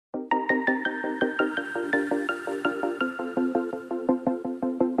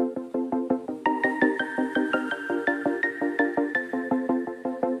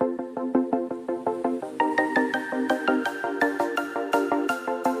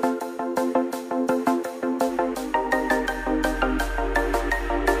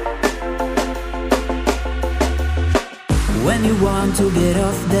want to get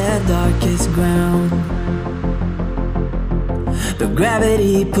off the darkest ground, but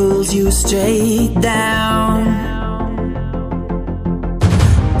gravity pulls you straight down.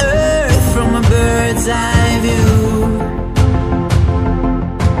 Earth from a bird's eye view.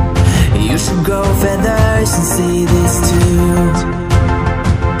 You should grow feathers and see this too.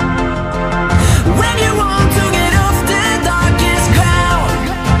 When you want to get off the darkest ground,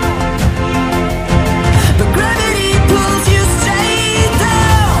 but gravity pulls you straight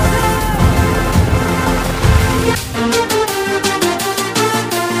down.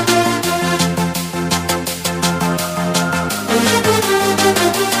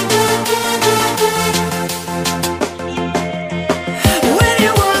 When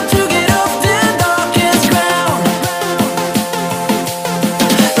you want to get off the darkest ground,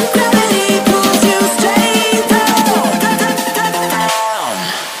 gravity pulls you straight down.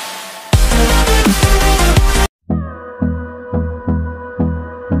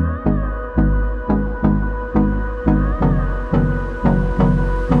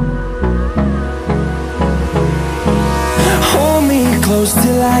 Hold me close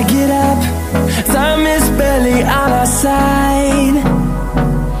till I get up. Time is barely on our side.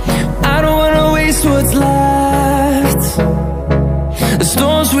 I don't wanna waste what's left. The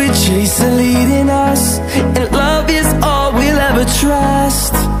storms we chase are leading us, and love is all we'll ever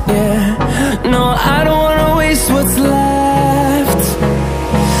trust. Yeah, no, I don't wanna waste what's left.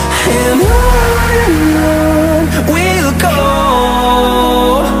 And on we'll go,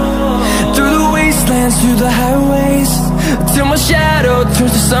 through the wastelands, through the highways, till my shadow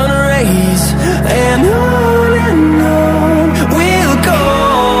turns to sun rays. And on we'll go,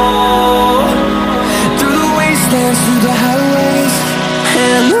 through the wastelands, through the highways,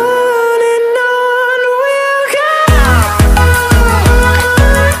 and on we'll go.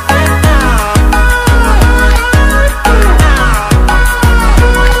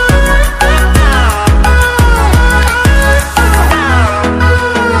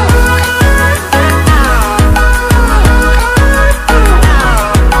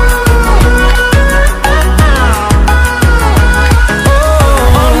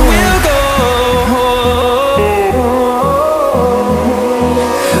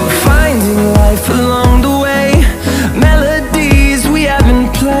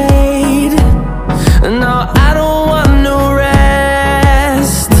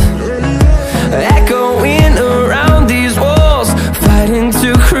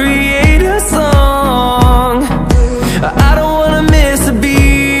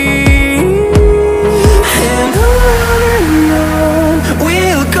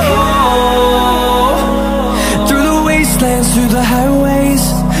 Through the highways,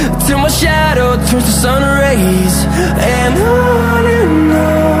 till my shadow turns to sun rays. And on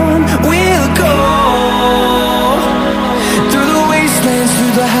we'll go, through the wastelands,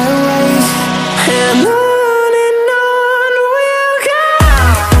 through the highways, and on we'll go.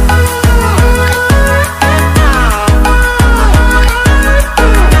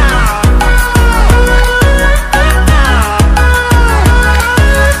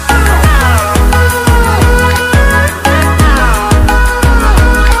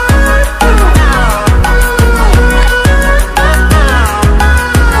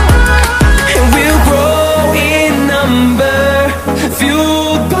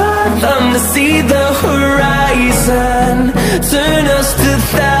 See the horizon, turn us to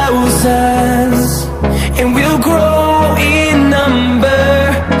thousands, and we'll grow in number,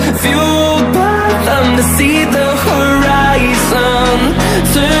 fueled by them to see the horizon,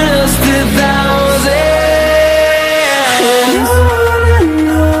 turn us to thousands. And on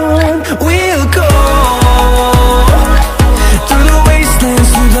we'll go, through the wastelands,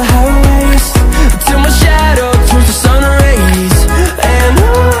 through the highways, till my shadow turns to sun rays. And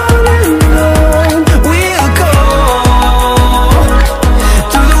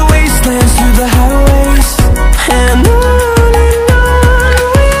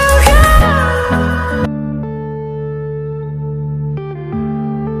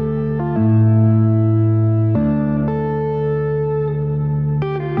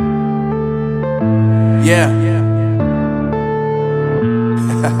yeah.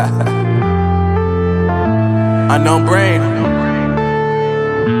 Unknown Brain,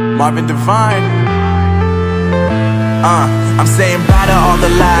 Marvin Divine. I'm saying bye to all the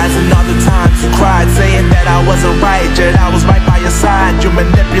lies and all the times you cried, saying that I wasn't right, yet I was right by your side. You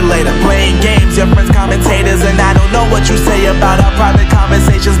manipulator, playing games, your friends commentators, and I don't know what you say about our private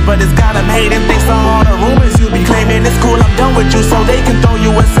conversations, but it's got them hating. Thanks to all the rumors you be claiming, it's cool, I'm done with you, so they can throw you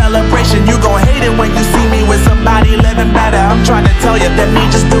a celebration. You gon' hate it when you see me with somebody living better. I'm trying to tell you that me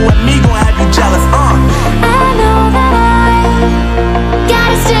just doing me gon' have you jealous. I know that I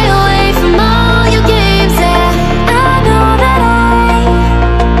Gotta stay away from all your games, yeah. I know that I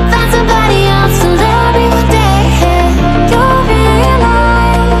found somebody else to love me one day, yeah. You'll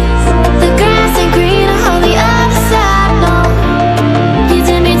realize the grass ain't greener on the other side, no. You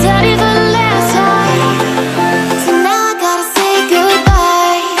did me dirty for the last time, so now I gotta say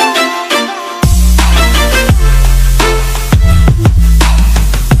goodbye.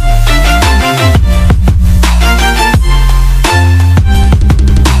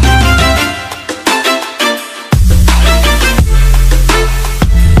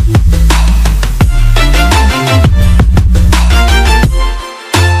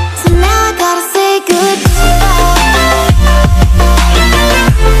 So now I gotta say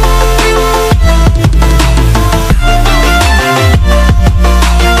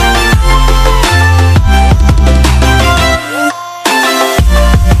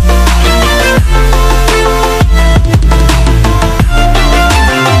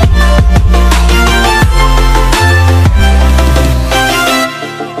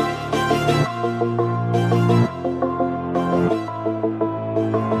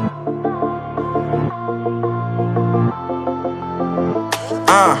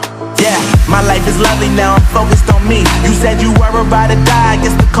Yeah, my life is lovely now, I'm focused on me. You said you were about to die, I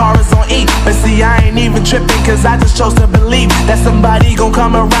guess the car is on E. But see, I ain't even tripping, cause I just chose to believe that somebody gon'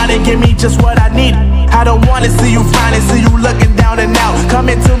 come around and give me just what I need. I don't wanna see you finding, see you looking down and out,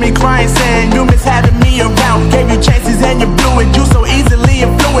 coming to me crying, saying you miss having me around. Gave you chances and you blew it, you so easily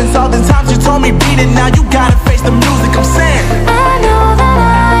influenced. All the times you told me beat it, now you gotta face the music, I'm saying I know that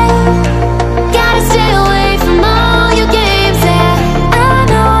I gotta stay away from all your games, yeah. I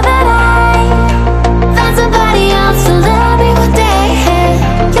know that I found somebody else to love me one day, yeah.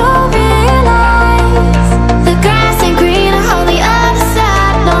 You'll realize the grass ain't greener on the other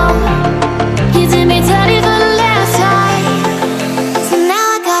side, no. You did me dirty for the last time, so now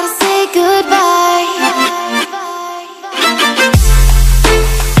I gotta say goodbye.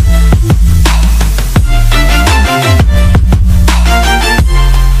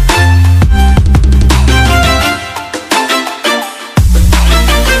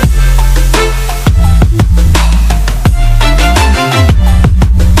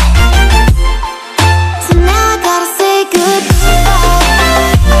 So now I gotta say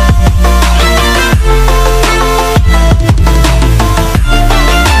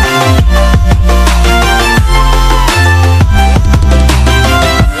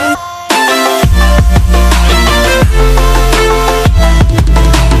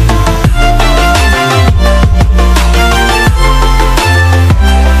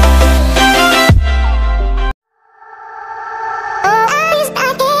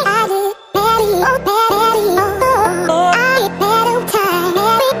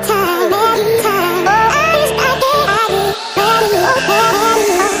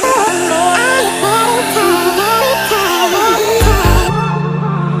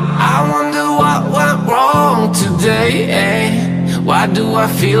I wonder what went wrong today, eh? Why do I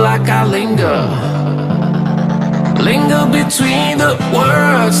feel like I linger between the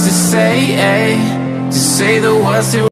words to say, eh? To say the words that